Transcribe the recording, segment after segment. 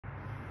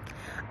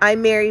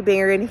I'm Mary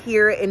Barron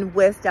here in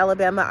West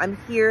Alabama. I'm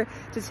here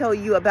to tell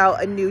you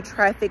about a new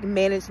traffic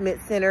management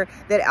center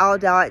that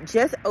ALDOT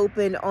just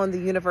opened on the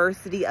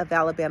University of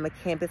Alabama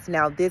campus.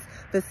 Now, this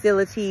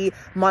facility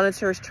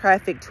monitors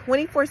traffic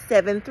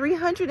 24/7,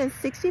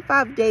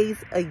 365 days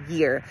a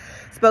year.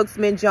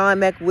 Spokesman John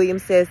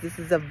McWilliams says this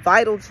is a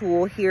vital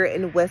tool here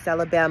in West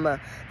Alabama.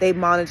 They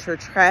monitor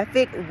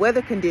traffic,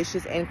 weather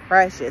conditions, and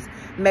crashes.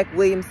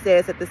 McWilliams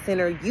says that the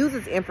center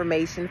uses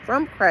information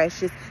from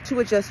crashes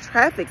to adjust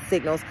traffic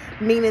signals,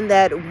 meaning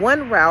that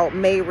one route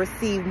may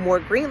receive more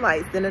green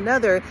lights than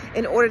another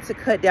in order to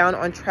cut down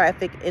on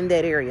traffic in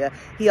that area.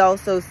 He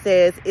also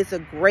says it's a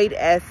great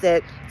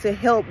asset to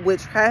help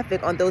with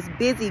traffic on those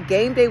busy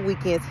game day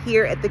weekends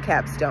here at the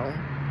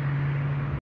Capstone.